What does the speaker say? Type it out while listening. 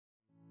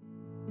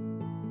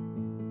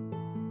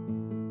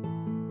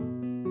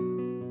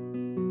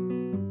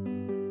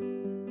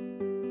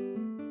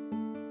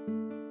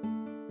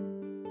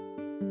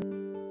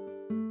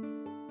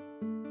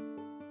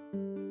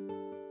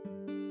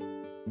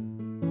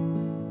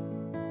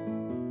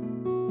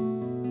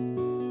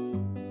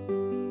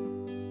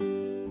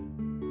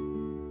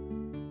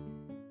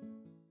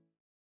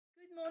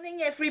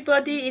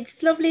everybody.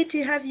 It's lovely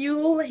to have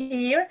you all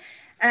here.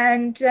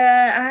 And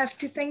I have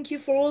to thank you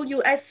for all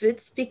your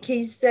efforts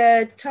because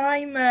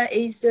time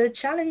is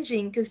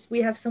challenging because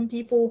we have some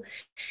people,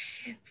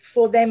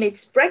 for them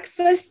it's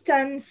breakfast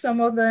and some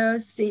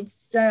others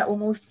it's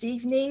almost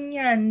evening.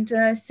 And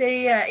so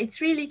it's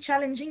really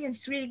challenging and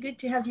it's really good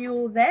to have you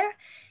all there.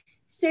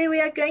 So we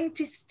are going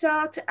to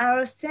start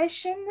our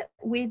session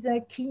with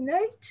a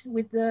keynote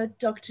with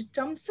Dr.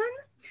 Thomson.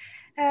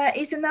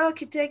 He's an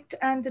architect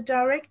and the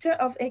director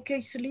of Eco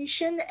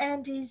Solution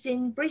and is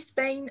in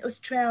Brisbane,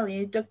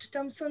 Australia. Dr.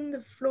 Thomson,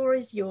 the floor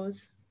is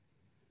yours.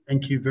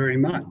 Thank you very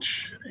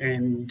much.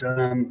 And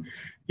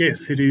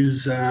yes, it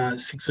is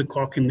 6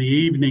 o'clock in the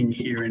evening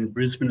here in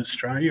Brisbane,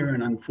 Australia,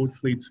 and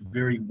unfortunately it's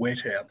very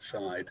wet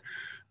outside.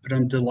 But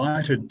I'm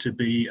delighted to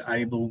be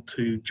able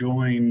to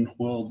join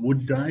World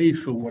Wood Day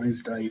for what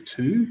is day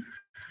 2.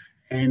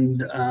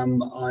 And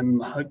I'm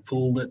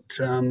hopeful that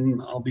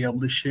I'll be able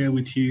to share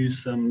with you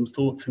some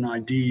thoughts and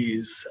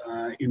ideas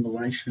in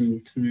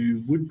relation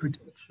to wood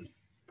protection.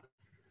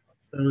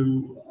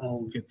 So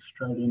I'll get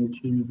straight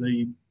into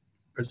the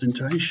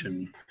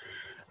presentation.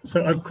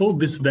 So I've called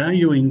this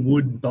Valuing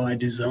Wood by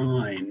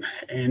Design,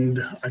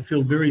 and I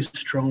feel very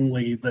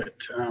strongly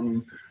that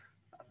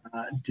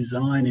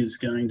design is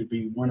going to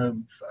be one of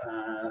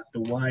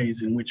the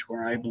ways in which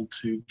we're able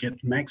to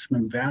get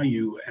maximum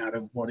value out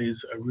of what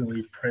is a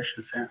really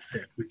precious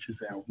asset, which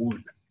is our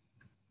wood.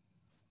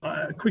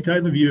 A quick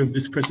overview of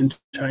this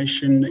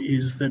presentation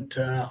is that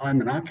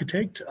I'm an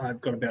architect.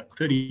 I've got about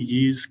 30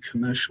 years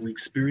commercial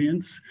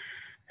experience.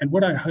 And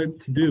what I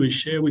hope to do is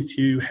share with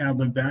you how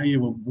the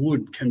value of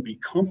wood can be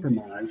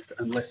compromised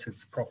unless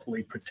it's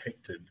properly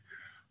protected.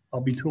 I'll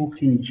be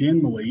talking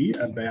generally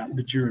about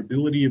the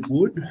durability of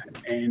wood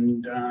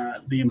and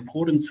the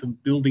importance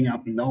of building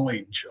up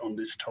knowledge on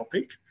this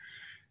topic,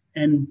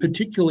 and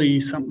particularly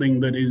something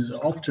that is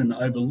often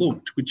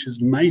overlooked, which is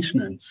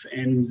maintenance,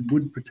 and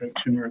wood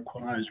protection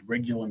requires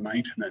regular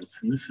maintenance.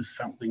 And this is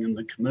something in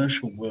the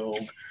commercial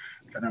world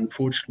that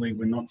unfortunately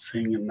we're not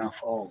seeing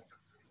enough of.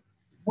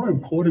 More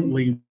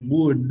importantly,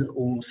 wood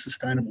or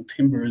sustainable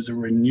timber is a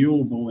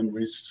renewable and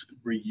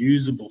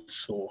reusable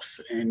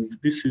source. And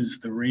this is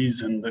the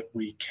reason that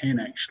we can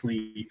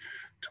actually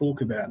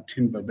talk about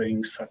timber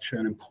being such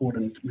an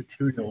important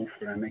material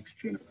for our next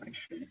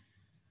generation.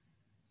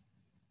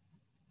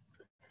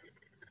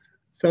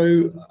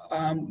 So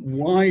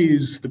why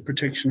is the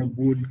protection of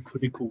wood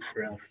critical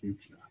for our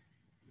future?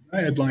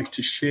 Today I'd like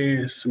to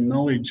share some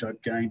knowledge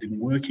I've gained in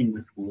working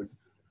with wood.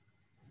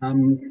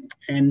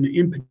 And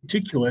in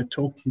particular,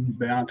 talking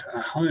about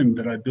a home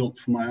that I built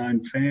for my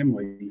own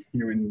family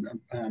here in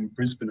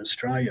Brisbane,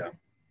 Australia.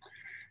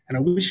 And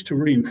I wish to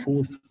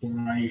reinforce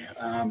why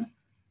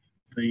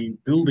the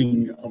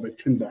building of a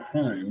timber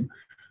home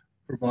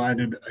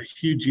provided a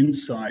huge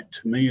insight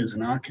to me as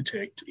an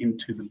architect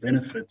into the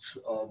benefits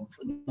of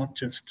not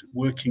just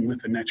working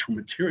with a natural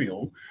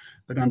material,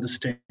 but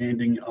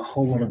understanding a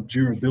whole lot of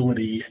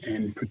durability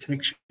and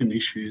protection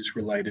issues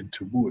related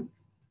to wood.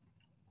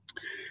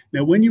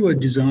 Now, when you are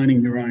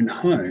designing your own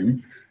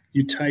home,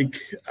 you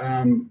take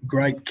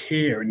great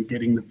care in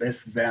getting the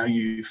best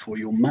value for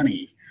your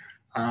money.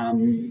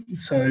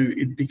 So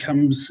it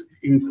becomes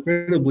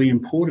incredibly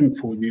important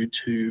for you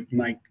to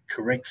make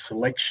correct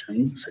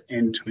selections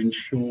and to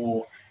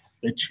ensure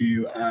that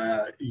you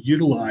are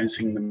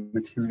utilising the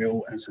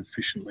material as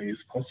efficiently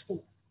as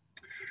possible.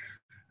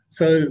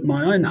 So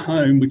my own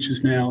home, which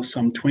is now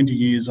some 20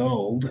 years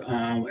old,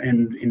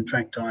 and in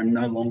fact, I'm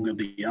no longer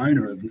the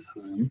owner of this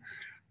home,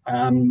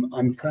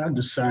 I'm proud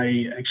to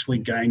say actually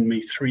gained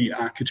me 3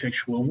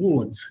 architectural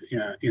awards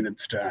in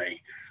its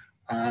day.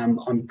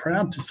 I'm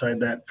proud to say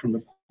that from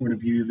the point of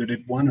view that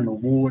it won an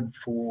award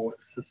for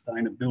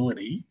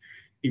sustainability.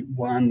 It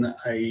won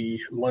a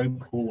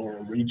local or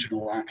a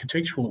regional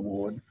architectural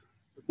award.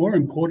 But more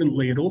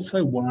importantly, it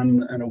also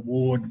won an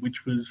award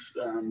which was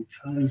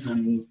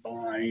chosen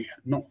by,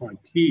 not by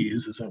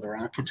peers as other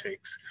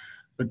architects,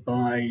 but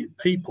by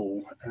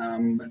people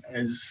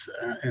as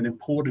an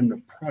important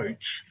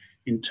approach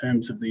in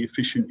terms of the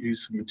efficient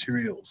use of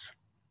materials.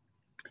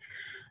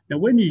 Now,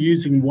 when you're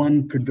using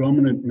one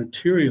predominant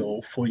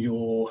material for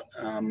your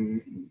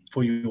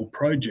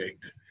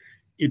project,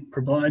 it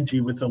provides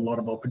you with a lot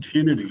of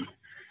opportunity.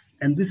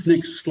 And this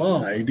next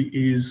slide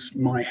is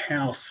my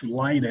house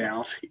laid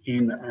out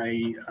in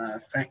a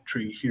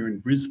factory here in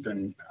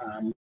Brisbane.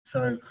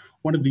 So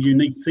one of the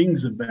unique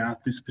things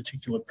about this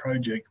particular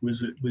project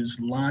was it was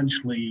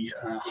largely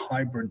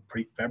hybrid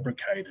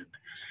prefabricated.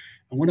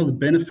 And one of the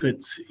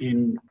benefits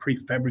in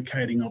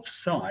prefabricating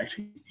off-site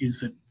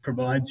is it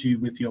provides you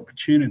with the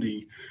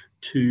opportunity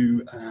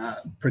to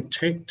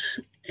protect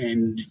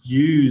and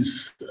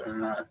use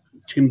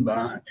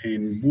timber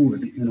and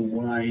wood in a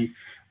way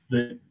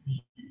that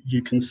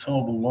you can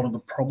solve a lot of the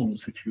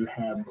problems that you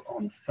have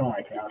on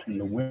site out in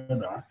the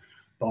weather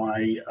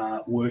by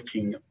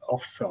working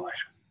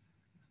off-site.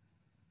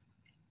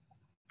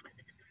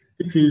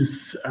 This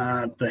is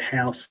the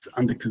house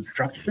under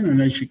construction,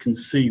 and as you can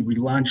see, we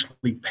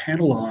largely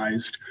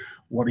panelised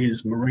what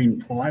is marine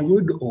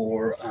plywood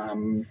or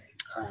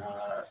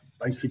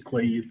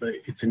basically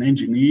it's an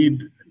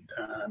engineered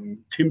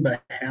timber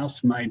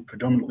house made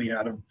predominantly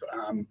out of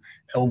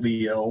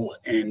LVL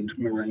and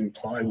marine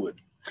plywood.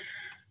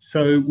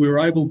 So we were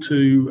able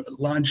to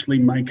largely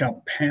make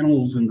up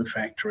panels in the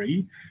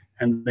factory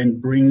and then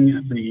bring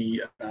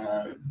the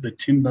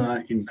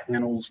timber in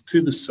panels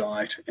to the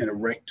site and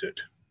erect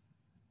it.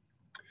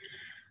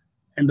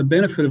 And the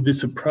benefit of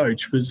this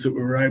approach was that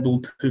we were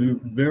able to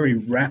very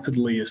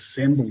rapidly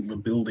assemble the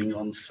building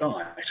on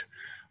site.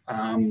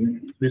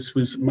 This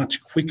was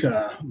much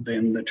quicker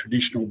than the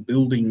traditional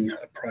building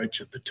approach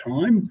at the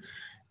time.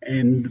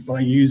 And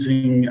by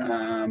using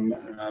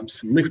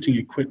some lifting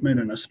equipment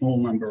and a small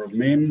number of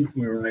men,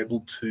 we were able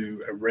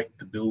to erect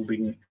the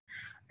building.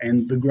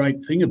 And the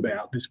great thing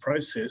about this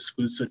process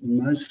was that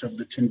most of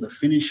the timber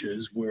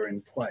finishes were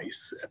in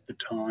place at the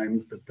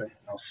time that the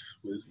house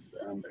was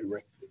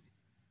erected.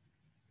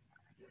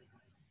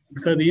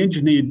 So the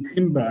engineered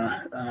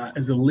timber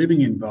as a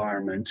living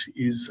environment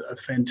is a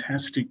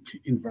fantastic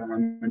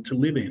environment to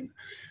live in.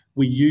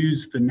 We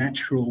use the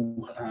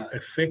natural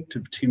effect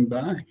of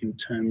timber in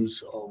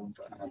terms of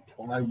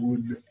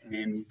plywood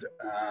and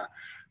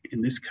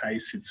in this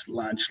case it's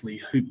largely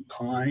hoop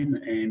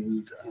pine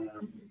and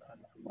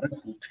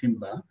local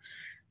timber,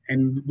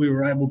 and we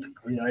were able to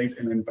create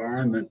an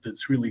environment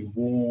that's really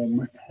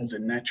warm, has a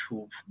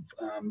natural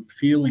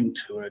feeling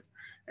to it,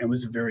 and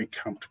was a very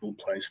comfortable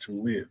place to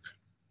live.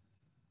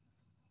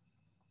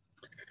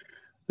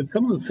 But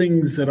some of the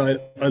things that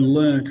I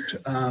learnt,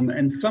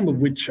 and some of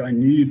which I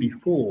knew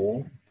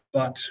before,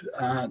 but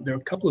there are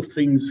a couple of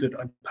things that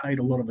I paid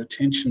a lot of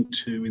attention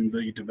to in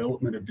the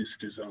development of this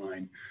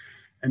design.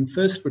 And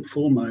first but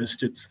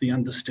foremost, it's the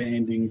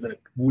understanding that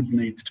wood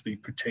needs to be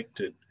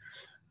protected.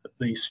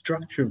 The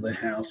structure of the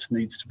house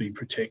needs to be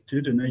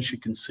protected. And as you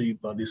can see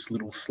by this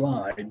little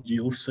slide,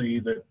 you'll see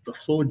that the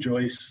floor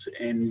joists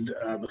and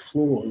the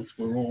floors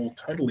were all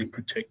totally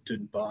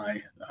protected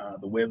by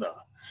the weather.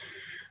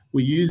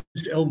 We used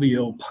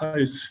LVL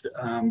posts,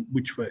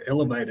 which were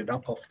elevated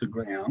up off the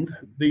ground.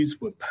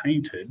 These were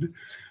painted,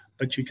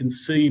 but you can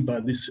see by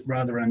this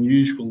rather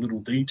unusual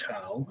little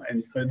detail.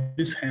 And so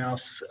this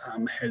house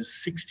has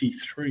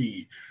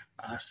 63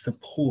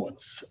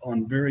 supports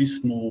on very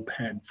small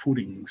pad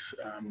footings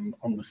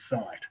on the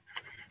site.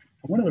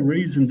 One of the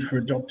reasons for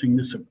adopting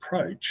this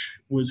approach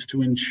was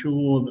to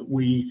ensure that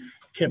we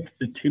kept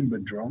the timber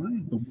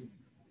dry,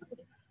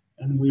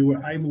 and we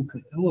were able to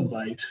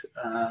elevate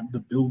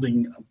the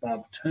building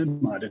above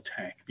termite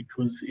attack,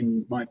 because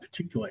in my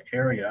particular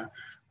area,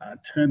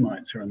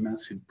 termites are a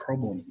massive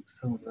problem.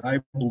 So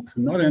we're able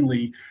to not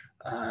only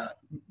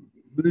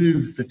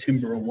move the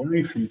timber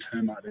away from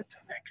termite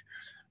attack,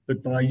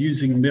 but by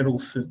using metal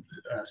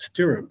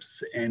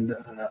stirrups and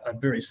a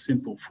very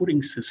simple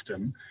footing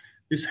system,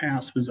 this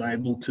house was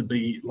able to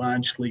be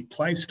largely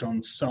placed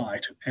on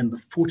site, and the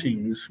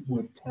footings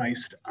were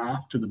placed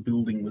after the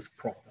building was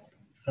propped up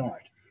on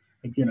site.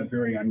 Again, a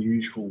very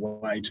unusual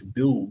way to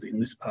build in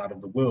this part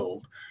of the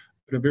world,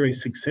 but a very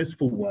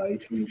successful way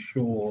to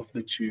ensure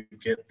that you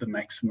get the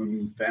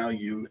maximum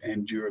value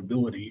and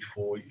durability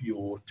for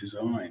your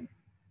design.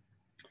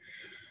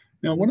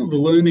 Now, one of the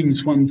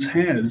learnings one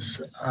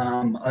has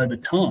over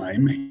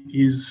time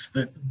is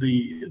that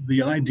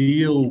the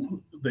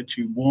ideal that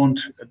you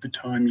want at the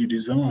time you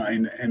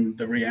design and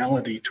the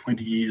reality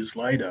 20 years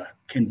later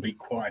can be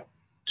quite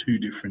two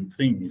different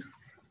things.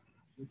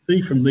 You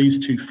see from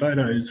these two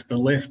photos, the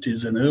left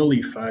is an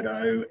early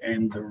photo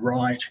and the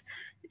right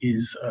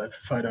is a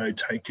photo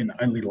taken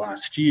only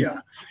last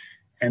year.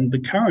 And the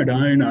current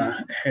owner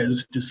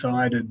has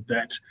decided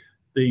that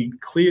the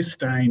clear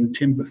stain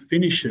timber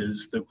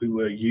finishes that we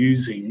were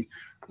using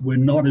were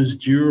not as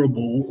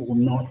durable or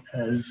not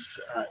as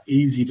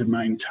easy to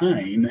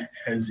maintain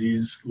as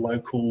is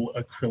local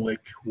acrylic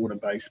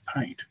water-based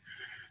paint.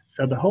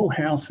 So the whole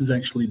house has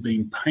actually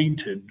been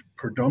painted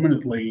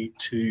predominantly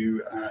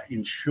to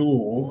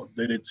ensure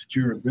that its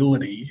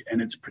durability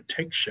and its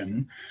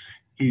protection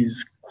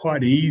is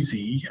quite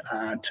easy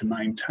to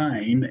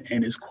maintain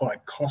and is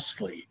quite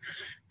costly,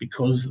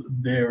 because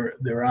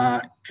there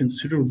are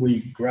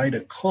considerably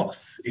greater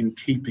costs in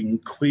keeping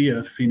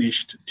clear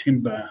finished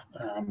timber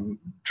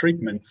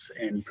treatments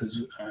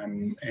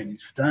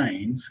and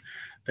stains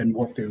than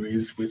what there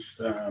is with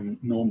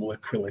normal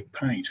acrylic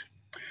paint.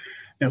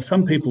 Now,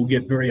 some people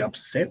get very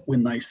upset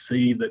when they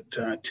see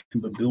that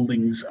timber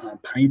buildings are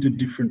painted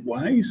different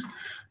ways,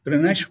 but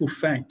in actual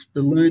fact,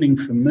 the learning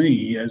for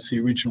me as the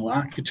original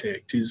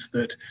architect is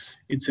that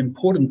it's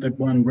important that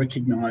one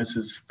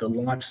recognises the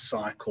life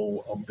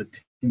cycle of the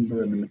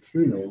timber and the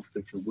materials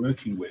that you're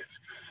working with,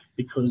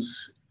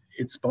 because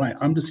it's by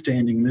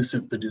understanding this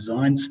at the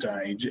design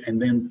stage and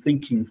then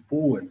thinking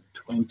forward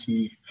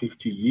 20,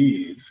 50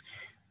 years,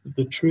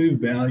 the true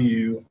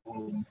value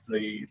of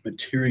the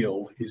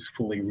material is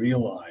fully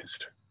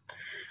realised.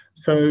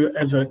 So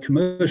as a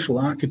commercial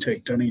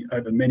architect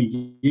over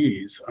many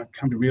years, I've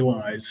come to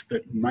realise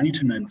that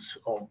maintenance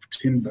of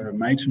timber,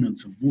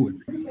 maintenance of wood,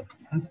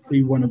 has to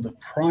be one of the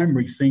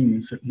primary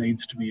things that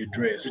needs to be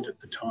addressed at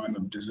the time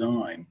of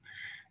design.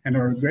 And I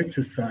regret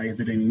to say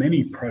that in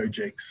many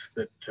projects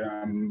that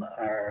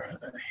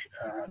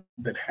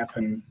that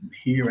happen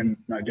here and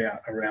no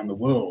doubt around the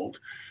world,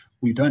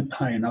 we don't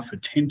pay enough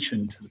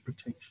attention to the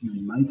protection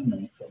and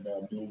maintenance of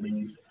our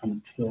buildings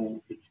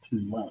until it's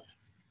too late.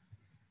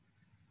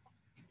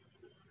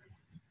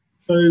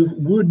 So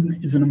wood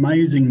is an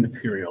amazing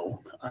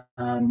material.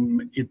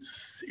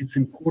 It's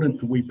important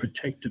that we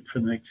protect it for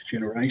the next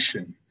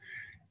generation.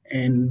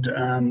 And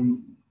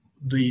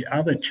the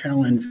other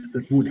challenge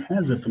that wood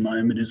has at the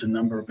moment is a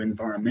number of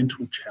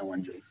environmental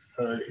challenges.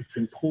 So it's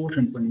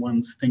important when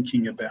one's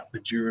thinking about the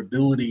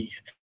durability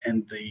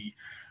and the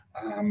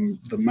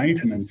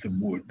maintenance of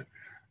wood,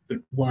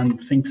 that one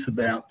thinks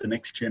about the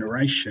next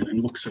generation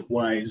and looks at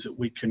ways that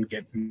we can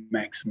get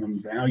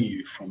maximum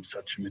value from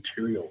such a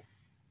material.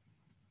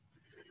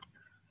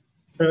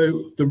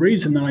 So the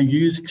reason I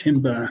used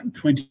timber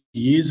 20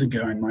 years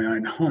ago in my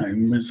own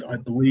home was I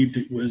believed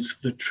it was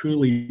the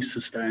truly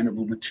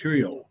sustainable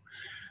material.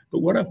 But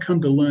what I've come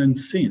to learn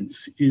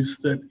since is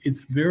that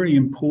it's very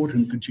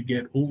important that you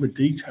get all the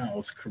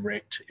details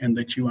correct and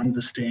that you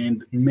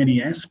understand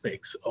many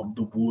aspects of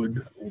the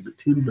wood or the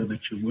timber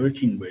that you're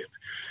working with,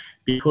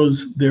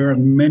 because there are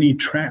many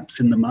traps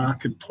in the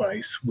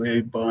marketplace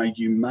whereby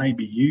you may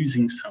be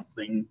using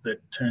something that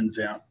turns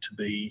out to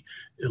be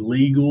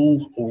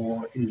illegal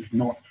or is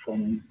not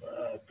from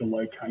the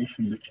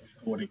location that you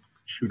thought it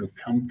should have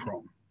come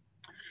from.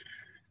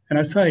 And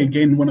I say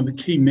again, one of the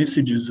key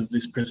messages of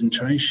this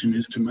presentation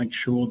is to make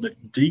sure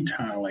that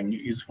detailing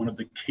is one of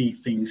the key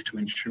things to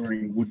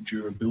ensuring wood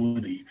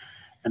durability,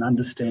 and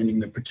understanding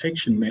the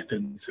protection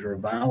methods that are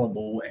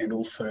available and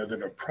also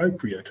that are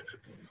appropriate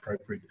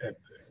at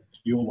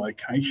your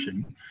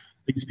location.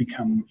 These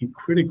become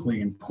critically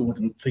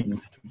important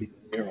things to be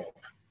aware of.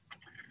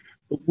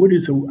 But wood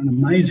is an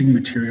amazing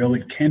material.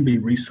 It can be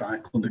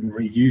recycled and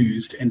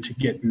reused, and to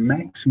get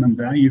maximum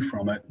value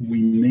from it,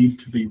 we need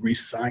to be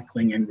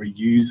recycling and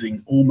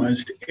reusing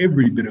almost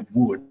every bit of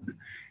wood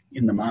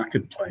in the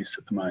marketplace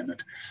at the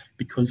moment,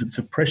 because it's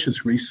a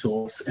precious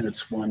resource and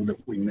it's one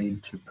that we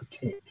need to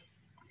protect.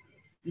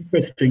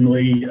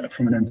 Interestingly,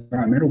 from an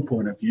environmental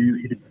point of view,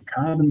 it is a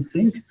carbon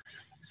sink.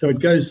 So it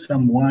goes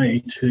some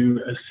way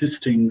to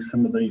assisting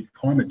some of the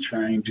climate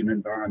change and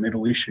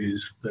environmental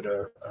issues that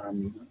are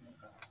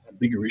a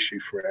bigger issue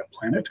for our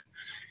planet.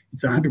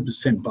 It's 100%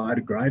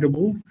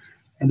 biodegradable,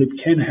 and it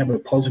can have a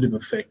positive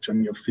effect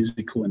on your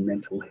physical and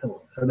mental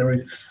health. So there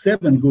are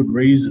 7 good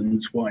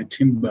reasons why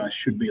timber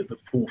should be at the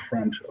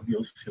forefront of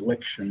your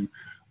selection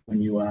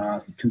when you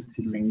are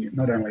considering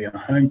not only a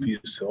home for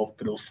yourself,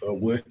 but also a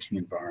working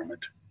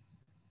environment.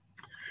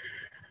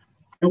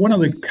 Now, one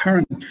of the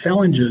current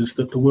challenges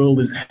that the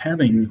world is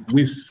having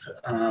with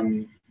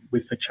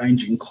the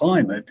changing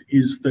climate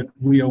is that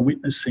we are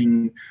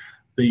witnessing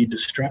the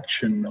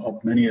destruction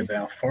of many of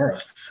our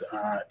forests,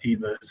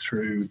 either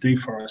through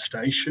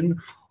deforestation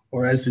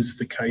or, as is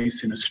the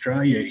case in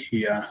Australia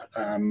here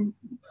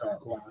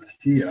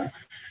last year,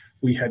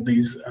 we had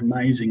these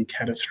amazing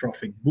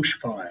catastrophic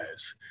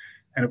bushfires.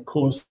 And of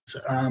course,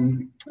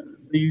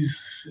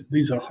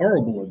 these are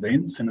horrible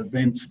events, and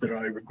events that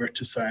I regret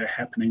to say are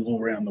happening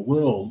all around the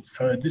world.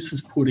 So this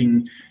is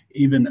putting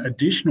even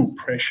additional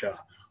pressure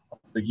on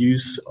the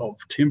use of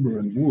timber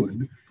and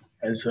wood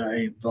as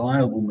a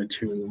viable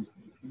material for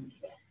the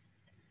future.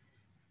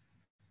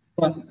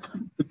 But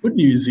the good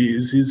news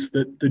is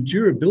that the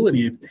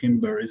durability of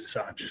timber is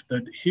such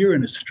that here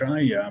in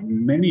Australia,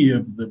 many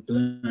of the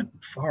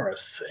burnt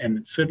forests,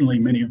 and certainly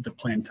many of the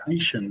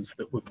plantations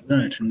that were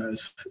burnt in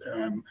those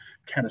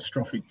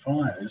catastrophic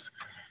fires,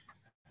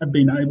 have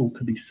been able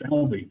to be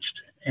salvaged.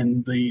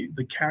 And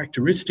the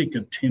characteristic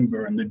of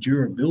timber and the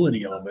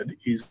durability of it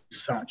is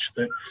such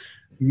that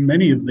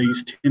many of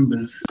these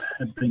timbers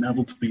have been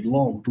able to be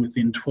logged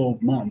within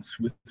 12 months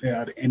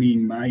without any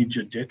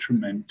major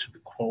detriment to the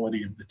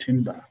quality of the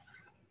timber.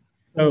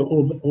 So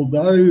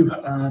although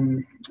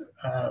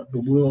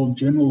the world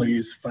generally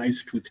is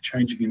faced with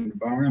changing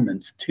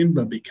environments,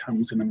 timber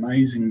becomes an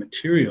amazing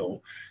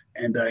material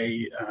and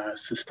a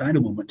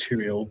sustainable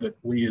material that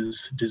we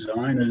as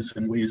designers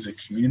and we as a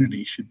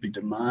community should be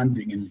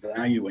demanding and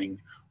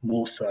valuing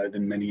more so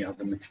than many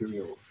other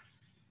materials.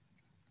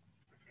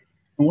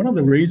 And one of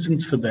the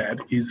reasons for that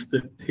is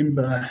that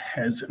timber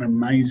has an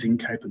amazing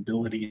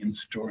capability in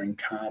storing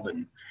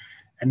carbon.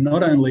 And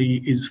not only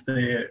is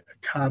there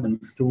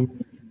carbon stored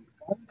in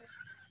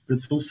forests, but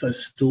it's also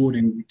stored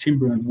in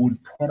timber and wood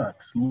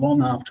products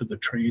long after the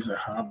trees are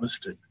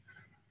harvested.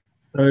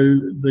 So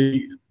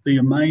the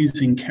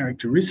amazing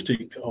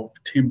characteristic of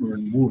timber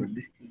and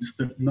wood is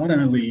that not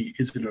only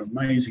is it an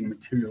amazing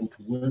material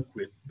to work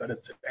with, but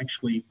it's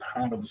actually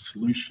part of the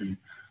solution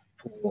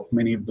for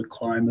many of the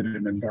climate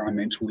and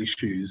environmental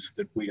issues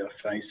that we are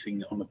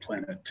facing on the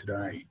planet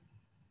today.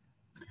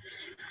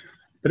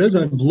 But as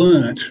I've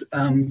learned,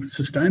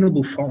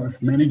 sustainable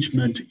forest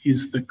management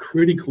is the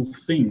critical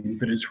thing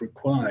that is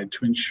required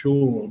to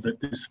ensure that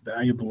this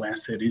valuable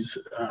asset is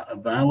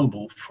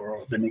available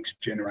for the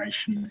next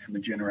generation and the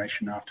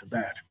generation after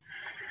that.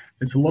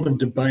 There's a lot of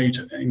debate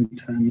in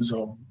terms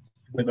of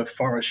whether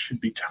forests should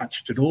be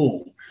touched at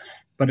all.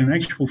 But in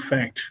actual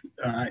fact,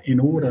 in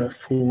order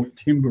for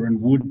timber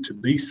and wood to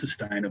be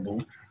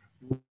sustainable,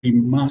 we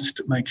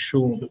must make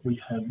sure that we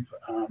have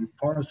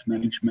forest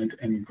management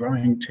and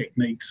growing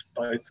techniques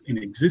both in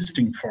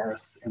existing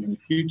forests and in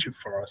future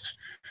forests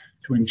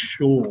to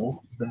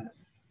ensure that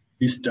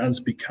this does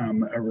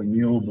become a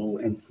renewable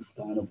and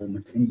sustainable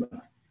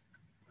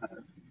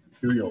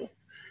material.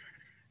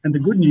 And the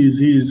good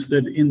news is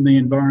that in the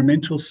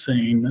environmental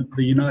scene,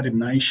 the United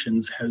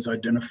Nations has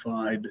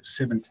identified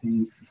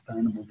 17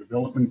 Sustainable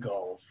Development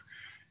Goals.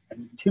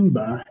 And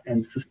timber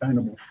and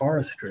sustainable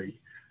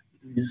forestry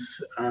is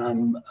a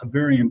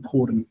very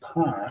important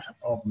part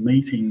of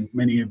meeting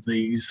many of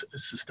these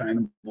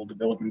Sustainable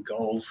Development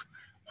Goals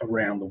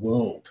around the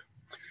world.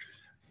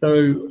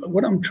 So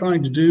what I'm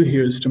trying to do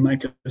here is to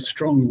make a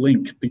strong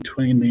link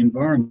between the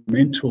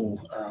environmental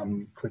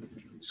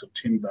criticalness of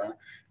timber.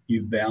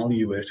 You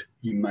value it,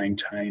 you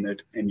maintain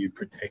it, and you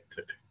protect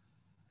it.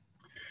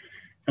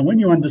 And when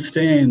you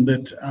understand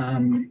that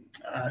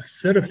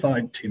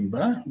certified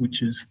timber,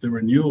 which is the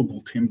renewable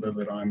timber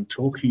that I'm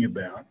talking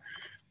about,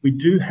 we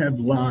do have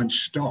large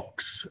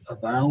stocks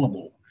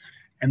available,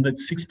 and that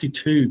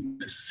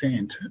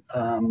 62%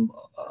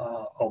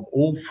 of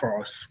all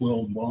forests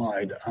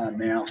worldwide are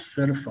now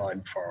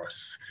certified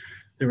forests.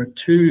 There are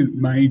two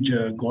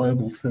major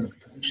global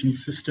certification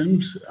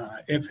systems,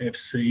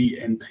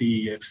 FFC and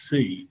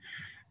PEFC.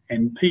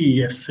 And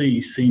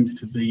PEFC seems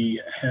to be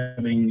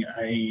having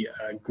a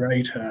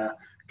greater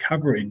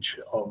coverage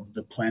of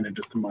the planet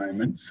at the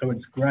moment. So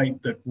it's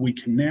great that we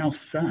can now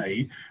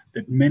say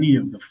that many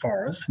of the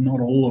forests,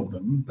 not all of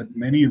them, but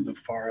many of the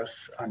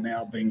forests are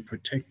now being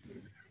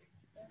protected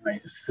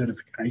by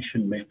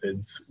certification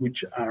methods,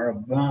 which are a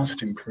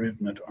vast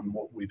improvement on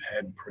what we've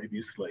had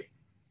previously.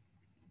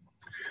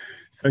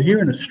 So here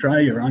in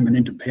Australia, I'm an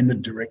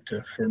independent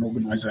director for an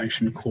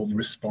organisation called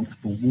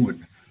Responsible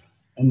Wood.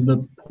 And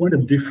the point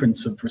of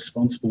difference of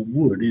Responsible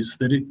Wood is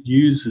that it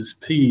uses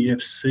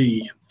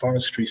PEFC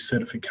forestry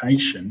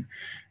certification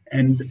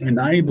and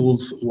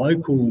enables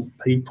local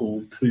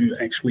people to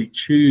actually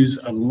choose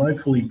a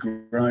locally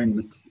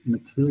grown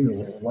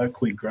material or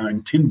locally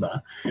grown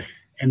timber.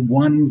 And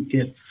one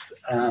gets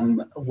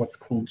what's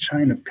called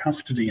chain of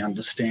custody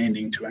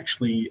understanding to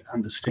actually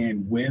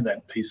understand where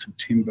that piece of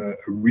timber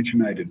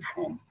originated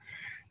from.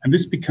 And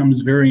this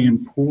becomes very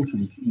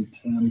important in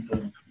terms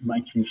of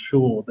making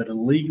sure that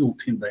illegal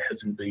timber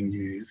hasn't been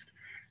used,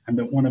 and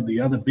that one of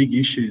the other big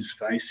issues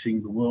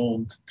facing the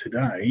world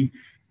today,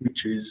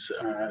 which is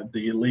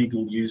the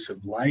illegal use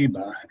of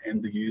labour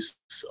and the use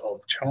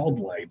of child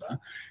labour,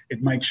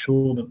 it makes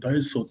sure that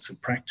those sorts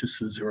of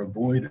practices are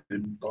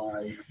avoided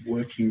by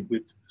working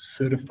with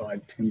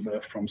certified timber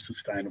from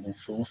sustainable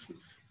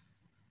sources.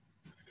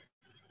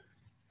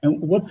 And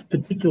what's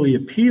particularly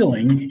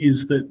appealing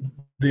is that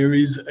there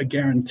is a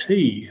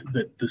guarantee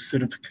that the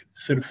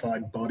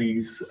certified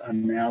bodies are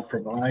now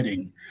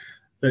providing,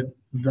 that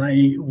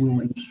they will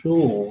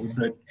ensure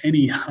that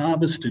any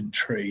harvested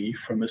tree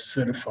from a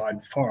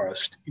certified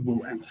forest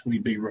will actually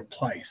be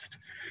replaced.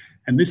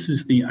 And this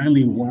is the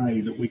only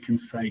way that we can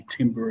say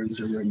timber is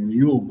a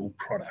renewable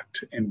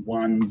product and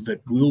one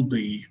that will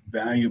be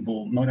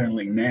valuable not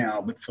only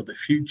now, but for the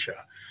future,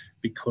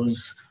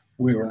 because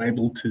we're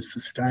able to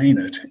sustain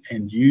it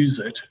and use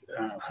it,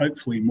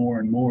 hopefully more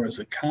and more as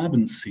a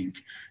carbon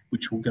sink,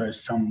 which will go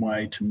some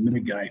way to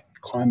mitigate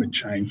climate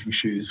change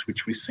issues,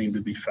 which we seem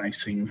to be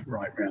facing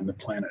right around the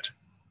planet.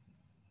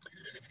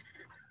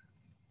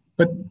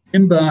 But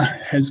timber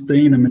has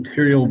been a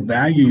material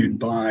valued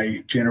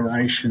by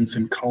generations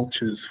and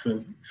cultures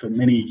for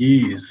many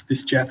years.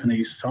 This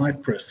Japanese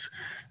cypress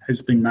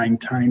has been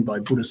maintained by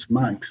Buddhist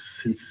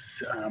monks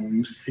since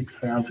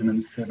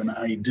 6007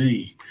 AD.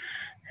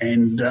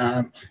 And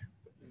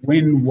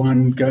when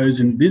one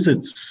goes and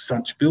visits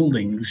such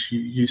buildings,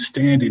 you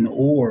stand in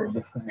awe of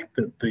the fact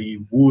that the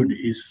wood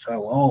is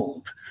so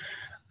old.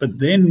 But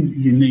then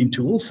you need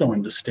to also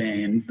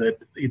understand that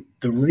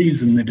the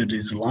reason that it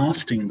is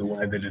lasting the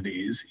way that it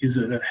is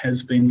that it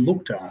has been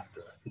looked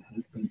after, it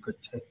has been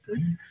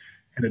protected,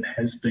 and it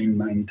has been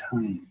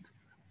maintained.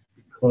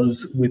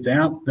 Because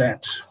without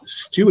that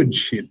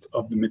stewardship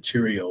of the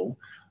material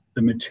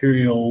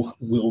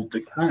will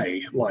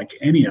decay like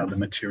any other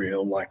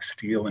material, like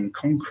steel and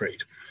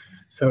concrete.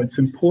 So it's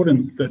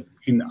important that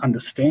in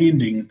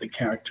understanding the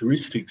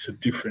characteristics of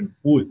different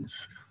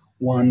woods,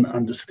 one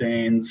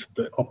understands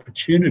the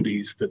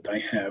opportunities that they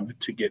have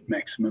to get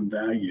maximum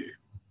value.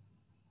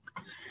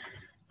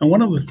 And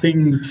one of the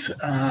things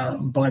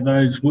by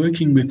those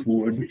working with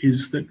wood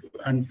is that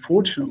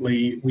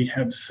unfortunately we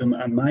have some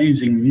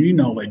amazing new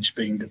knowledge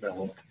being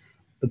developed,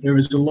 but there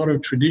is a lot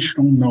of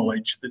traditional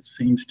knowledge that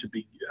seems to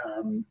be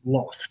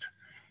lost.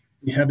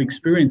 We have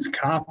experienced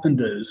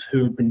carpenters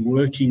who have been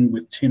working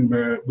with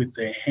timber with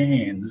their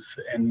hands,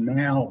 and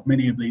now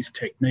many of these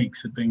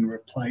techniques are being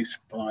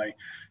replaced by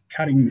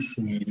cutting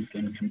machines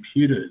and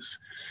computers.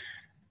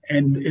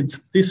 And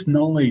it's this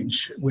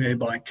knowledge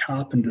whereby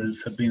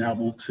carpenters have been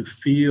able to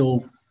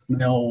feel,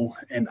 smell,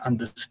 and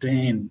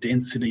understand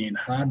density and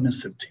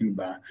hardness of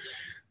timber,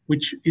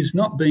 which is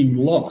not being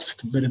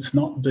lost, but it's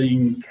not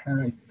being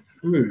carried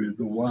through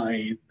the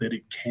way that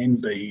it can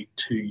be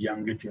to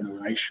younger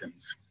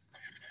generations.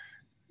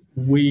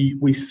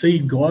 We see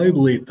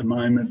globally at the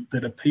moment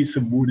that a piece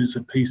of wood is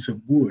a piece of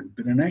wood,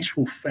 but in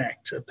actual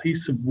fact, a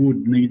piece of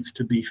wood needs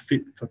to be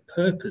fit for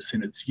purpose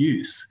in its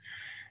use.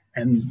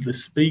 And the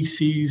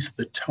species,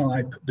 the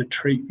type, the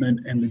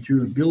treatment, and the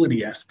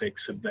durability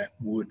aspects of that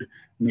wood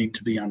need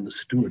to be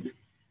understood.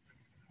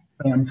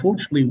 So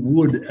unfortunately,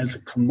 wood as a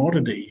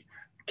commodity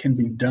can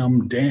be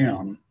dumbed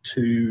down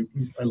to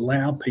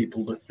allow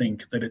people to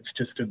think that it's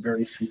just a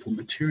very simple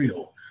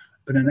material.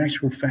 But in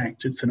actual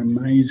fact, it's an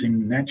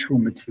amazing natural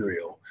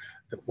material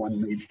that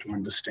one needs to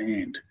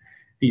understand.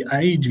 The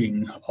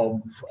aging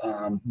of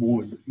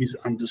wood is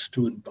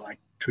understood by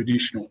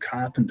traditional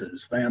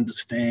carpenters. They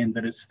understand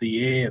that it's the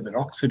air that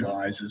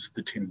oxidizes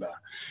the timber.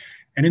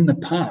 And in the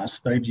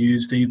past, they've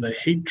used either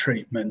heat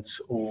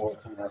treatments or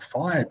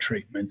fire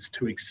treatments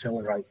to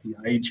accelerate the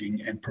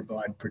aging and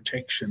provide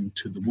protection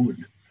to the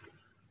wood.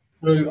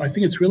 So I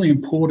think it's really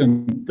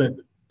important that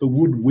the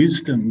wood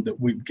wisdom that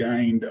we've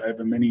gained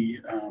over many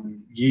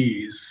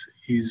years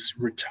is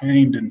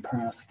retained and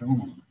passed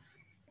on.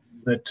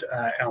 That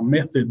our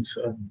methods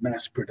of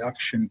mass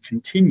production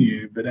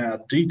continue, but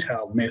our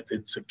detailed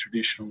methods of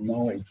traditional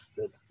knowledge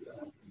that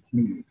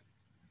continue.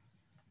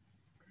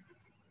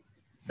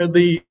 So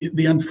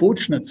the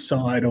unfortunate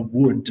side of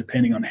wood,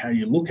 depending on how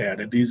you look at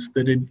it, is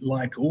that it,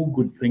 like all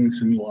good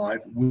things in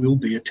life, will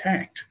be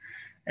attacked.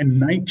 And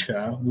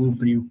nature will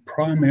be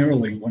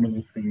primarily one of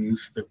the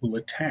things that will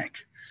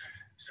attack.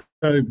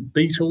 So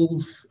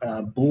beetles,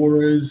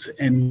 borers,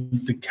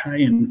 and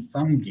decay and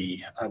fungi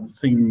are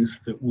things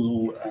that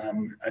will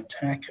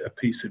attack a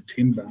piece of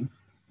timber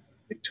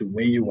to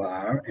where you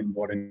are and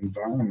what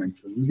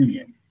environment you're living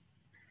in.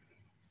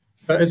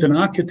 But as an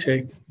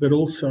architect, but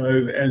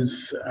also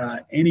as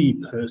any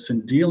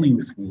person dealing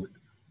with wood,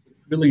 it's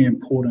really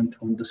important to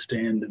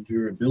understand the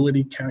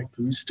durability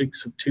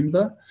characteristics of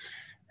timber.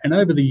 And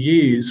over the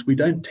years, we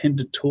don't tend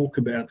to talk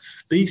about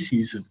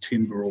species of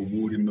timber or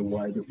wood in the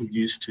way that we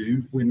used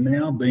to. We're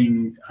now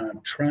being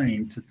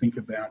trained to think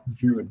about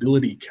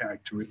durability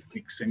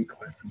characteristics and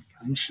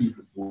classifications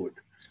of wood.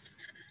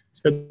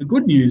 So the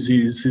good news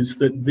is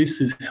that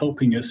this is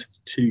helping us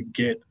to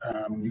get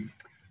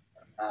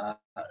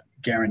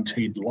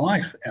guaranteed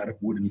life out of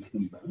wood and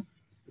timber.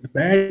 The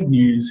bad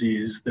news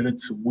is that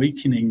it's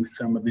weakening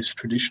some of this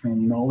traditional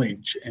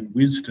knowledge and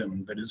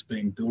wisdom that has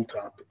been built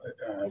up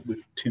with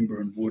timber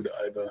and wood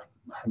over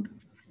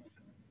hundreds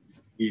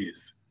of years.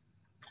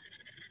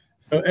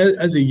 So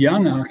as a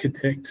young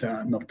architect,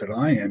 not that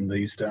I am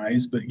these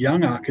days, but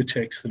young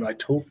architects that I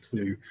talk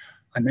to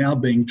are now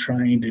being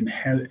trained in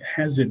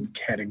hazard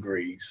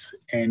categories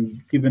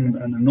and given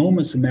an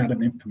enormous amount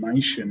of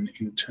information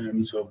in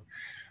terms of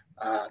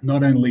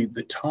not only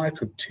the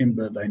type of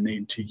timber they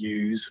need to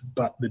use,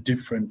 but the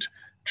different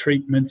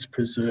treatments,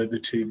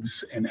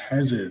 preservatives, and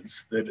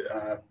hazards that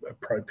are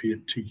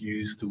appropriate to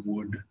use the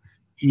wood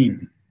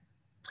in.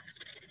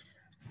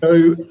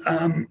 So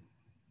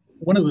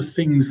one of the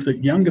things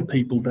that younger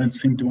people don't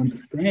seem to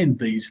understand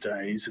these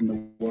days in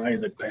the way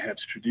that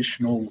perhaps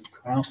traditional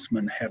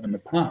craftsmen have in the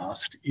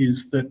past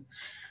is that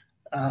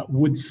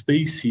wood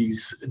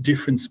species,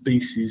 different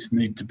species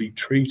need to be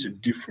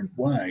treated different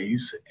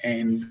ways,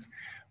 and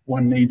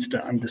one needs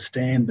to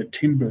understand the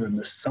timber and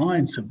the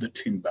science of the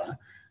timber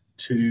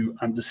to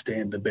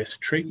understand the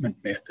best treatment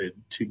method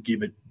to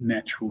give it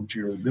natural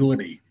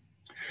durability.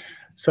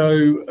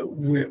 So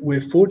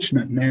we're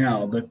fortunate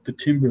now that the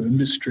timber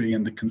industry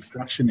and the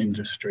construction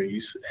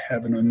industries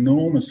have an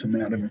enormous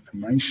amount of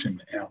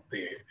information out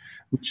there,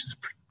 which is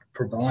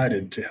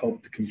provided to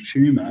help the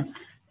consumer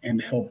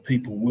and help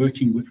people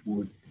working with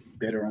wood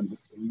better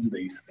understand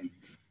these things.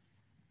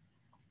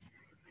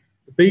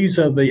 These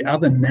are the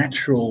other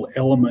natural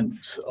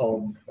elements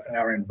of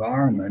our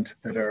environment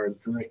that are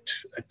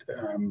direct,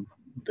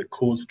 that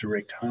cause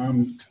direct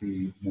harm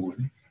to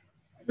wood.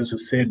 As I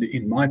said,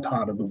 in my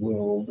part of the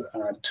world,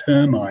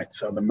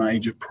 termites are the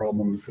major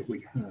problems that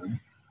we have.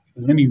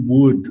 And any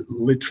wood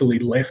literally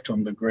left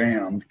on the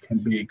ground can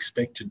be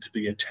expected to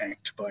be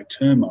attacked by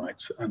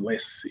termites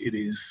unless it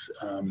is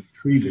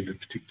treated a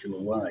particular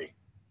way.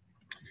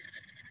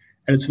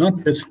 And it's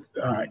not just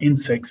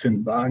insects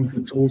and bugs,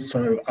 it's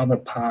also other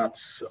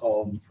parts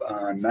of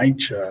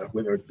nature,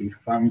 whether it be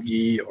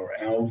fungi or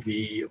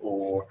algae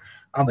or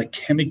other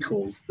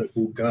chemicals that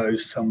will go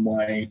some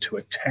way to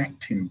attack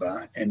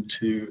timber and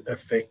to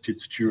affect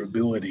its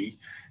durability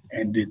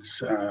and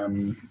its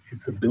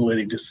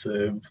ability to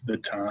serve the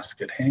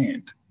task at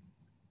hand.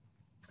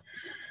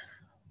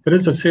 But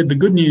as I said, the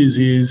good news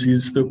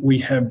is that we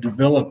have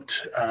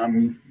developed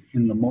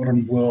in the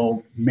modern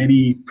world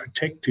many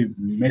protective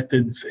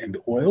methods and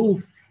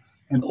oils,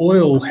 And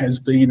oil has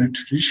been a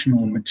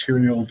traditional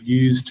material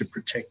used to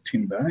protect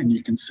timber. And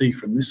you can see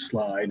from this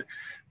slide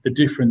the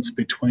difference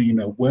between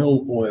a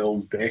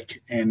well-oiled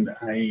deck and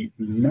a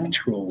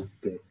natural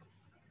deck.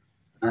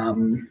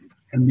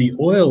 And the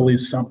oil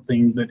is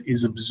something that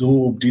is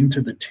absorbed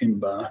into the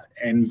timber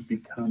and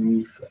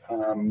becomes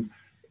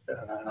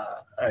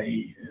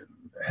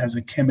has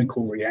a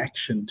chemical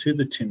reaction to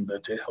the timber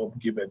to help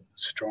give it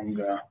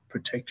stronger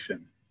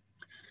protection.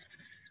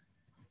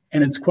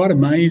 And it's quite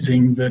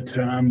amazing that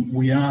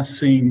we are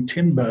seeing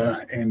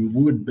timber and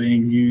wood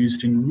being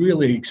used in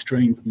really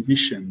extreme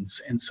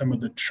conditions, and some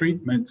of the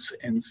treatments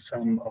and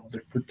some of the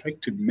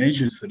protective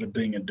measures that are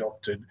being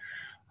adopted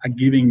are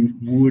giving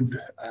wood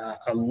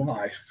a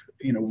life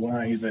in a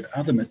way that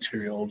other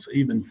materials,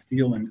 even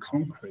steel and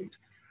concrete,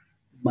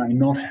 may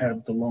not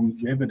have the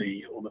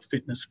longevity or the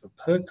fitness for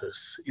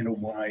purpose in a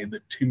way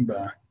that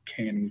timber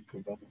can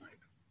provide.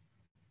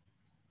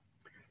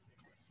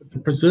 The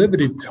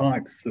preservative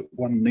types that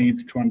one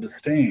needs to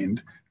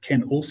understand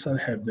can also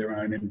have their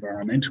own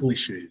environmental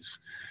issues.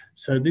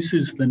 So this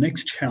is the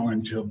next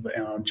challenge of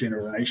our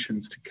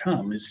generations to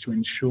come, is to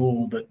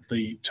ensure that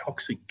the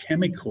toxic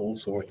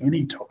chemicals or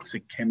any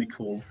toxic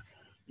chemicals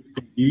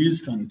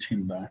used on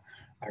timber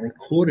are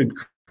recorded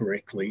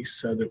correctly,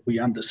 so that we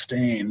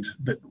understand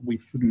that we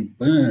shouldn't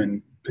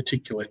burn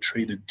particular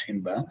treated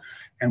timber,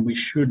 and we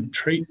should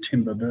treat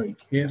timber very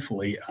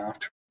carefully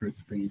after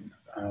it's been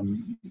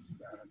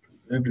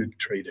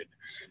treated.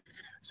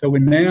 So we're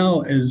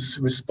now, as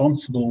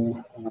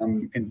responsible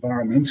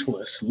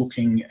environmentalists,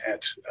 looking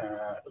at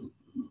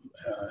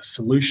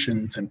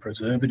solutions and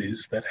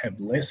preservatives that have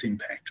less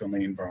impact on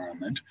the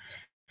environment,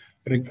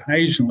 but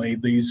occasionally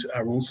these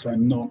are also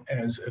not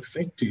as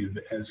effective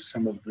as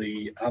some of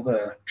the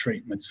other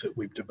treatments that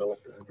we've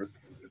developed over a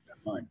period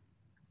of time.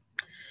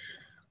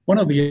 One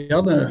of the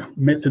other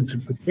methods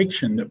of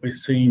protection that we're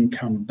seeing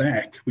come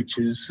back, which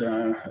has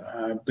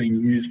been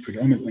used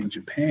predominantly in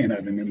Japan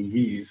over many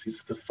years,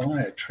 is the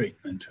fire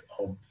treatment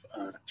of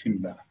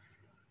timber.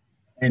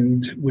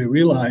 And we're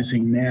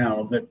realising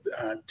now that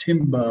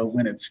timber,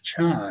 when it's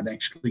charred,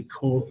 actually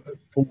forms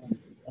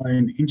its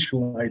own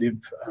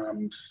insulative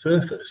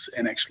surface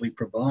and actually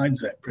provides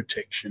that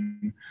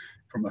protection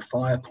from a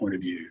fire point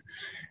of view.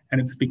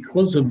 And it's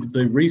because of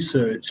the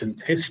research and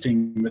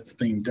testing that's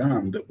been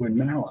done that we're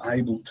now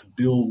able to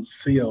build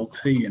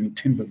CLT and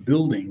timber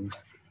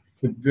buildings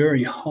to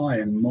very high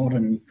and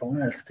modern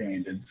fire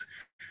standards,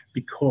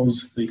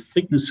 because the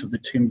thickness of the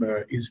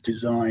timber is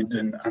designed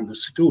and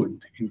understood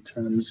in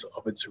terms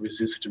of its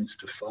resistance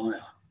to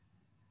fire.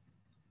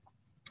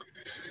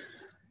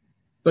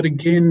 But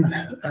again,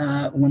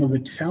 one of the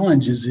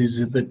challenges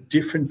is that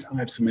different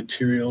types of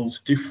materials,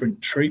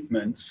 different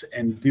treatments,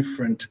 and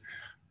different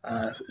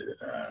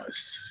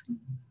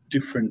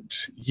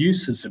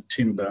uses of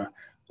timber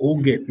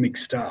all get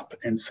mixed up.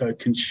 And so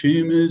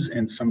consumers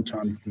and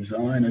sometimes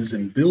designers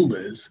and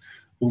builders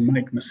will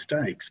make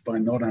mistakes by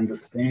not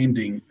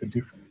understanding the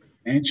different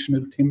expansion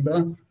of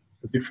timber,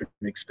 the different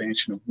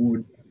expansion of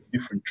wood,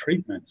 different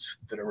treatments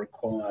that are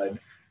required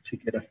to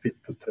get a fit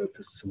for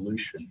purpose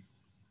solution.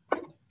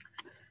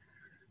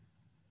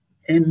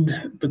 And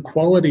the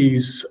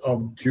qualities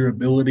of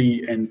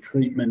durability and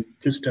treatment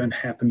just don't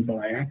happen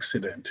by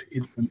accident.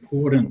 It's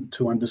important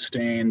to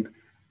understand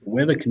the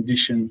weather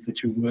conditions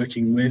that you're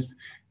working with,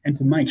 and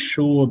to make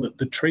sure that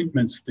the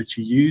treatments that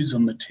you use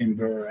on the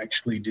timber are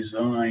actually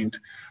designed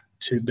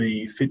to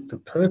be fit for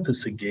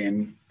purpose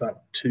again,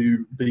 but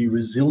to be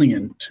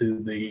resilient to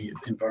the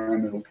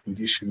environmental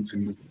conditions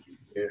in which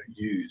they're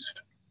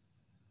used.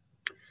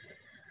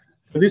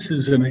 So this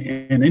is an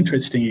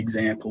interesting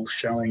example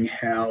showing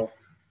how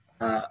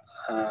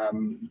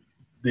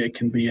there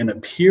can be an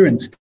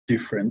appearance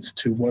difference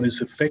to what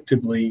is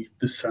effectively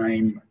the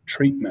same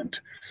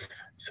treatment.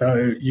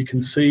 So you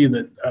can see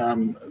that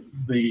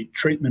the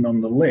treatment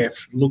on the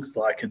left looks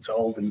like it's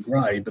old and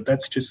grey, but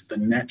that's just the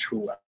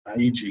natural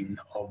aging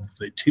of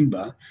the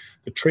timber.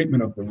 The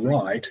treatment of the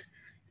right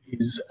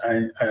is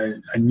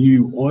a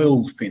new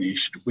oil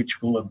finish,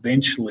 which will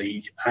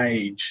eventually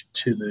age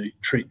to the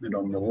treatment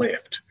on the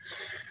left.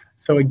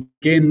 So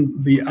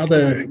again, the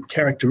other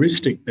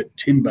characteristic that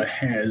timber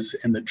has,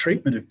 and the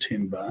treatment of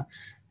timber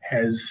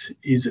has,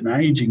 is an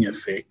aging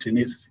effect. And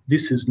if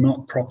this is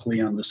not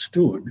properly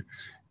understood,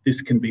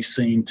 this can be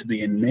seen to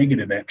be a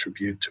negative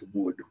attribute to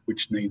wood,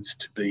 which needs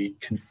to be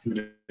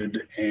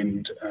considered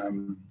and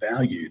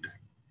valued.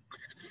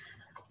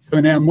 So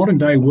in our modern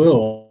day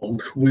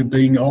world, we're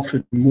being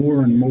offered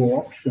more and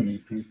more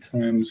options in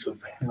terms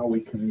of how we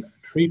can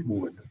treat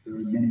wood. There are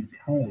many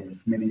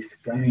colors, many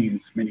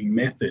stains, many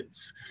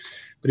methods,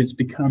 but it's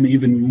become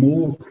even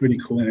more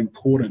critical and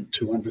important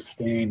to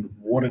understand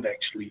what it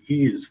actually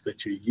is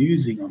that you're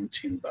using on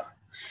timber.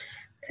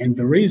 And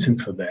the reason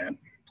for that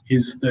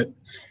is that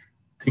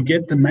to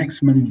get the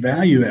maximum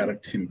value out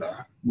of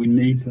timber, we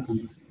need to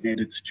understand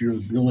its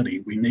durability.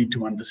 We need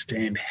to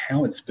understand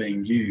how it's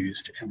being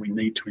used, and we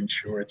need to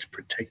ensure it's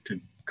protected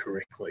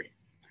correctly.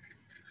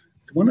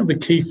 One of the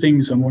key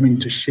things I'm wanting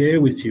to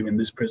share with you in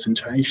this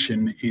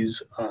presentation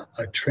is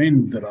a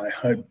trend that I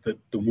hope that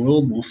the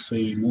world will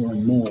see more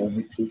and more,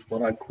 which is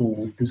what I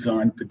call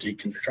design for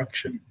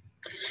deconstruction.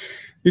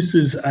 This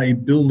is a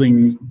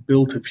building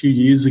built a few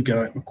years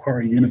ago at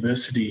Macquarie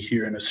University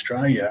here in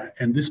Australia,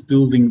 and this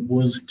building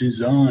was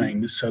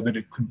designed so that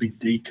it could be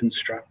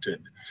deconstructed.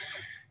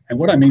 And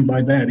what I mean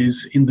by that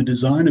is, in the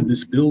design of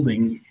this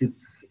building,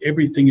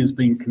 everything is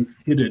being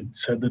considered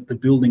so that the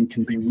building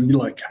can be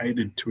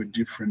relocated to a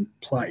different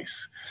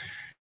place.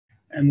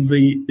 And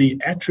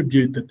the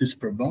attribute that this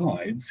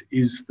provides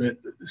is that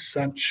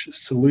such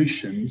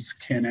solutions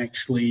can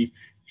actually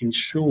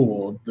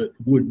ensure that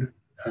wood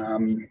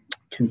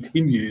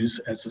continues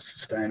as a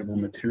sustainable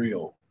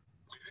material.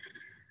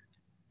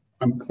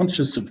 I'm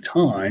conscious of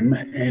time,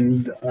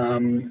 and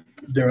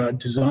there are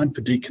design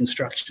for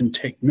deconstruction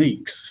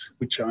techniques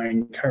which I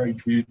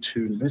encourage you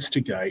to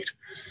investigate.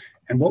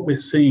 And what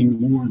we're seeing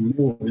more and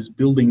more is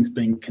buildings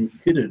being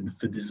considered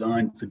for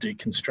design for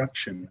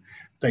deconstruction.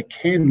 They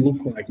can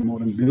look like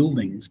modern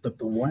buildings, but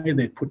the way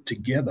they're put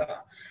together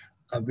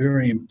are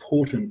very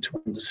important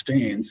to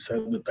understand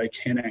so that they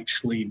can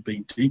actually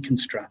be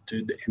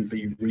deconstructed and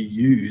be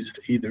reused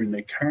either in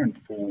their current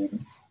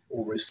form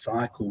or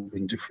recycled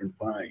in different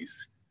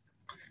ways.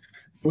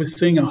 We're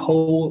seeing a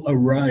whole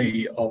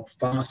array of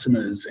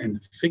fasteners and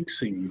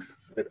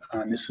fixings that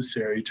are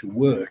necessary to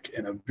work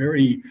and are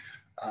very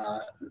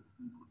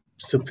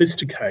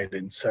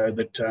sophisticated, so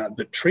that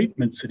the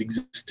treatments that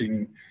exist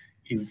in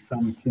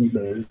some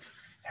timbers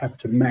have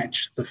to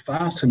match the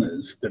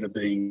fasteners that are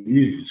being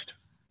used.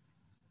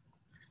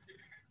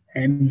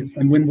 And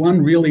when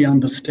one really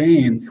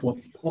understands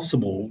what's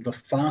possible, the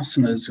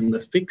fasteners and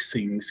the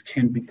fixings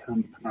can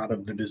become part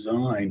of the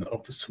design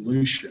of the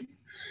solution.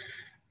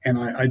 And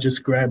I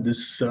just grabbed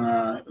this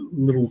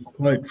little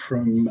quote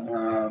from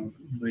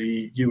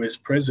the US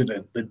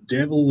president: "The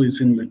devil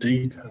is in the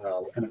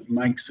detail, and it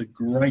makes a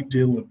great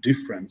deal of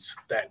difference,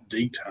 that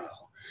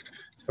detail."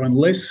 So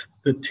unless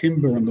the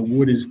timber and the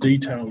wood is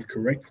detailed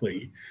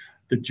correctly,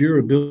 the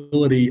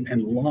durability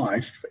and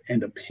life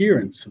and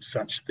appearance of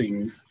such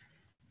things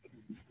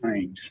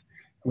change.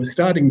 We're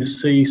starting to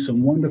see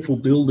some wonderful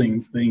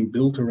buildings being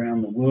built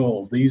around the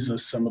world. These are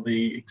some of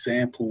the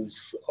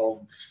examples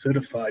of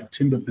certified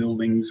timber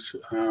buildings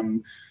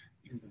in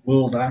the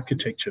World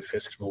Architecture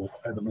Festival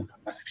over the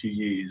past few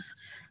years.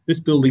 This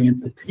building in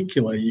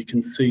particular, you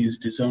can see, is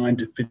designed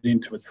to fit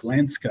into its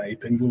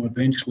landscape and will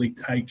eventually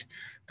take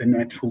the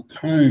natural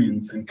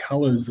tones and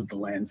colours of the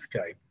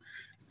landscape.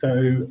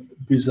 So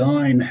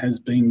design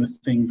has been the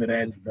thing that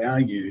adds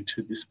value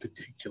to this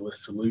particular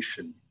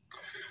solution.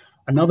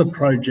 Another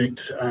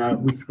project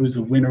which was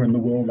a winner in the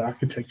World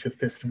Architecture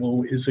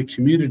Festival is a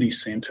community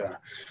centre.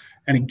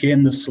 And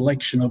again, the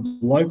selection of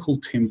local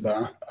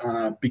timber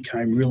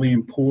became really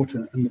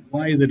important, and the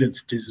way that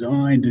it's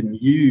designed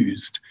and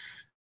used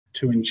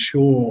to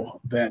ensure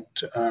that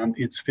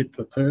it's fit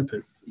for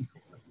purpose is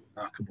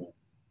remarkable.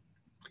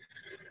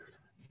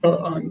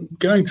 I'm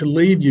going to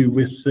leave you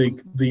with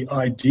the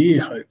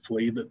idea,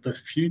 hopefully, that the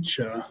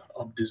future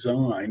of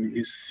design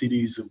is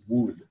cities of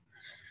wood,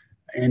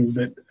 and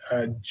that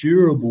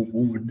durable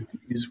wood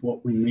is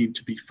what we need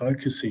to be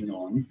focusing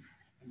on.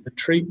 The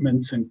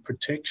treatments and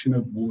protection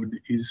of wood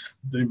is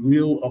the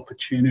real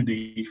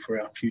opportunity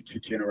for our future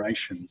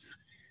generations.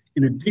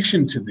 In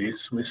addition to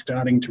this, we're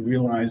starting to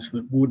realise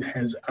that wood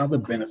has other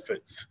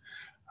benefits,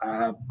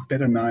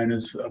 better known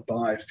as a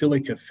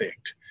biophilic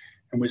effect.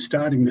 And we're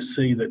starting to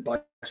see that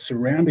by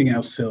surrounding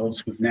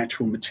ourselves with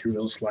natural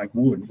materials like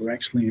wood, we're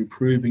actually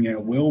improving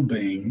our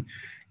well-being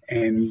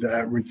and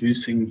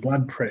reducing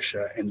blood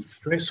pressure and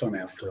stress on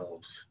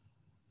ourselves.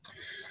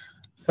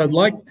 So I'd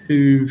like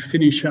to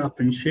finish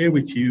up and share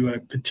with you a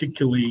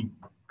particularly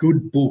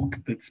good book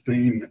that's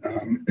been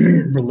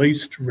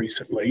released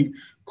recently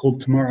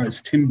called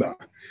Tomorrow's Timber.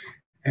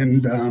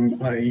 And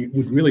I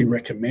would really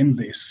recommend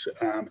this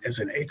as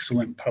an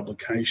excellent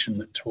publication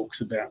that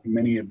talks about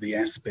many of the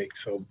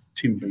aspects of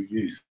timber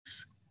use.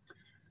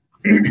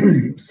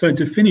 So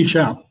to finish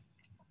up,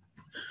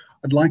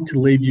 I'd like to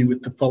leave you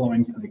with the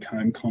following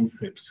take-home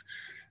concepts: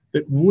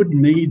 that wood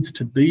needs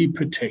to be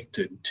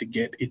protected to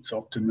get its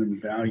optimum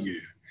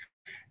value,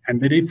 and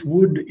that if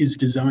wood is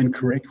designed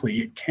correctly,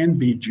 it can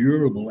be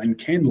durable and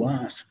can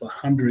last for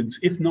hundreds,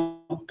 if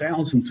not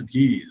thousands of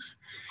years.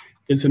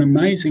 There's an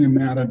amazing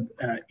amount of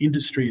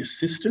industry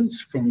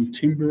assistance from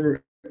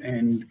timber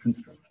and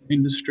construction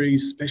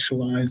industries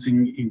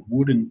specialising in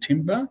wood and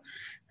timber.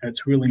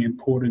 It's really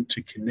important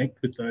to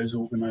connect with those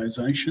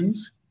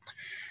organisations.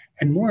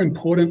 And more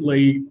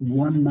importantly,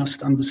 one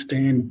must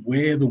understand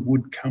where the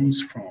wood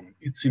comes from.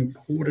 It's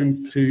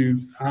important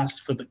to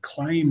ask for the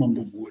claim on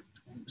the wood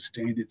to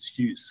understand its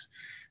use.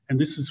 And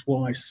this is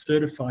why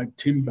certified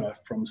timber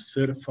from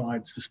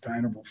certified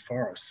sustainable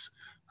forests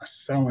are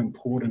so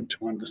important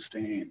to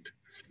understand.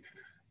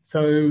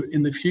 So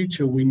in the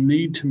future, we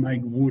need to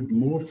make wood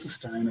more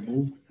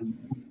sustainable and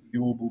more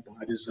renewable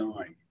by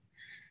design.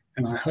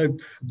 And I hope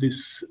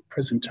this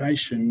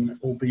presentation,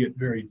 albeit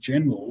very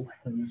general,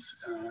 has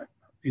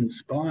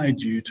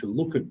inspired you to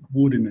look at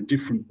wood in a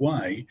different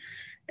way,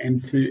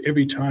 and to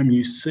every time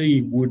you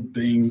see wood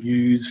being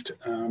used,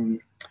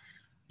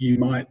 you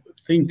might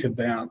think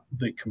about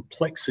the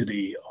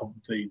complexity of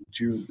the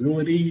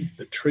durability,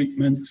 the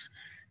treatments,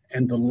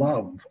 and the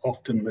love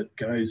often that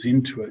goes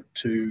into it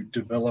to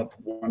develop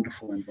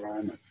wonderful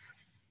environments.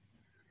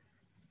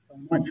 I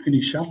might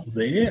finish up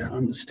there,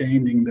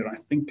 understanding that I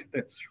think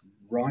that's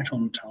right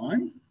on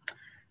time,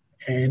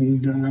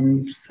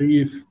 and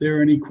see if there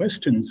are any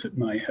questions that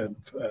may have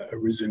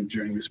arisen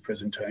during this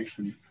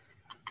presentation.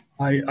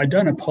 I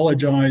don't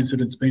apologise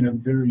that it's been a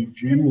very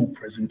general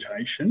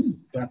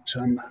presentation, but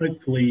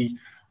hopefully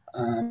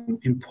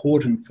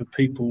important for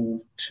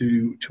people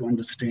to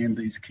understand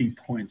these key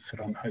points that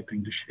I'm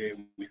hoping to share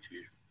with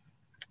you.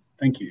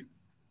 Thank you.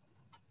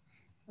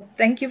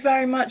 Thank you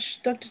very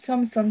much, Dr.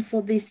 Thomson,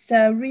 for this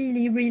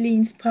really, really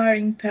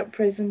inspiring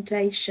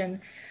presentation.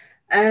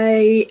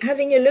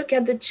 Having a look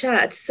at the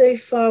chat, so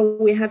far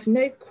we have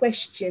no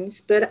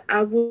questions, but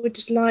I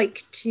would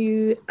like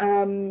to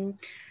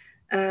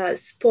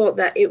spot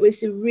that it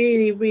was a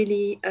really,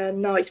 really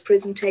nice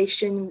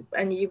presentation,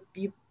 and you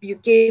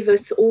gave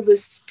us all the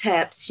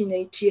steps, you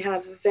know, to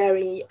have a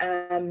very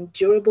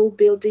durable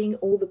building,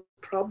 all the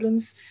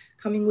problems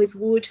coming with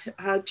wood,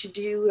 how to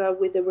do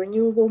with a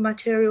renewable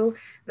material.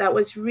 That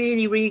was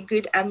really, really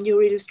good, and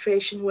your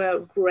illustration were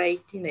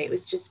great. You know, it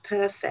was just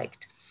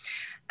perfect.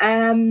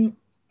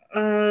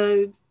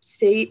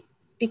 So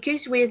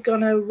because we're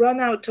gonna run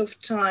out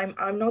of time,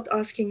 I'm not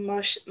asking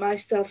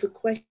myself a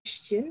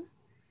question.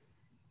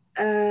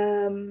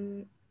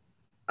 Oh,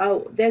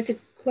 there's a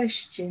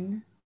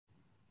question.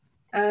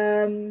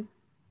 Our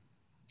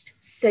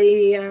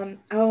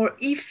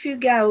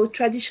IUFRO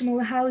traditional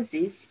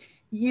houses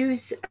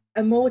use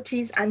a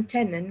mortise and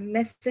tenon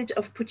method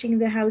of putting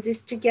the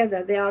houses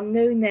together. There are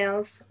no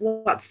nails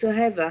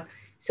whatsoever.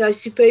 So I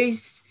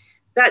suppose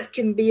that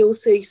can be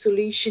also a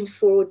solution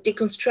for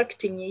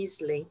deconstructing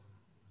easily.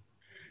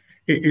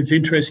 It's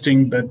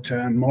interesting that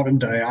modern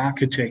day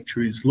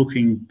architecture is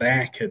looking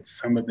back at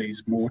some of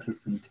these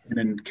mortise and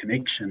tenon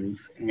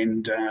connections,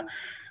 and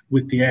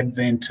with the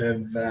advent of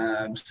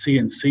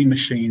CNC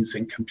machines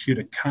and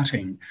computer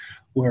cutting,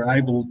 we're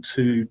able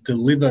to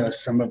deliver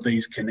some of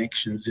these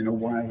connections in a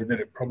way that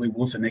it probably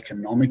wasn't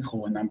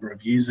economical a number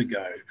of years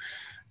ago.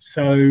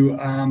 So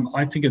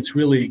I think it's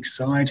really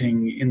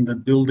exciting in the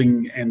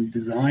building and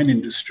design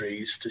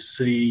industries to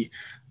see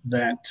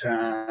that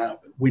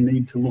we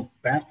need to look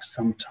back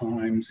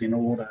sometimes in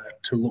order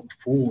to look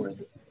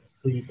forward,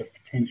 see the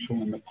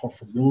potential and the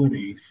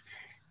possibilities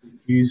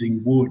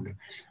using wood.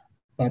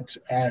 But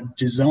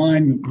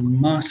design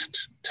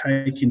must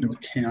take into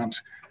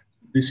account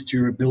this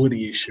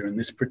durability issue and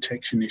this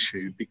protection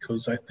issue,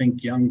 because I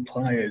think young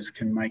players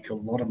can make a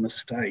lot of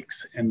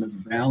mistakes, and the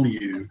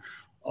value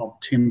of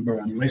timber,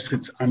 unless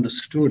it's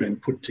understood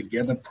and put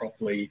together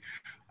properly,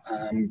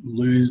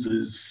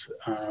 loses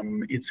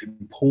its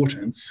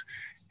importance.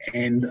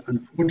 And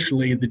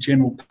unfortunately, the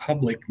general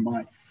public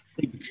might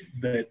think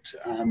that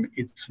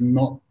it's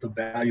not the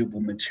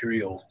valuable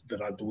material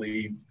that I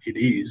believe it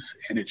is,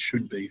 and it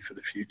should be for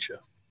the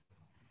future.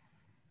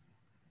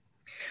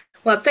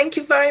 Well, thank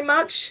you very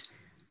much.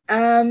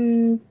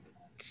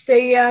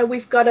 So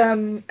we've got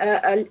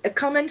a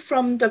comment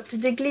from Dr.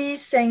 Digley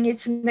saying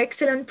it's an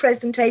excellent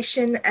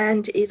presentation,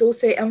 and is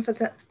also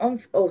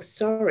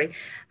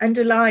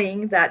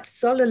underlying that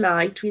solar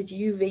light with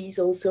UV is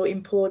also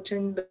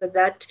important, but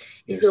that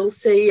is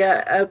also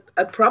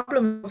a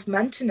problem of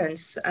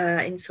maintenance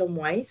in some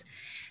ways.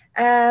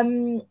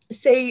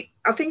 So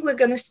I think we're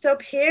going to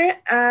stop here.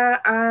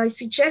 I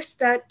suggest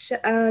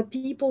that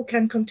people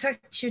can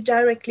contact you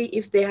directly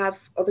if they have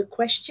other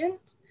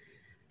questions.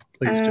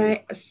 Please do.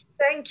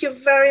 Thank you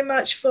very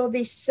much for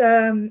this,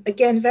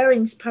 again, very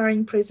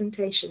inspiring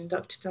presentation,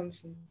 Dr.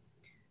 Thomson.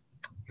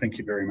 Thank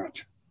you very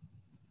much.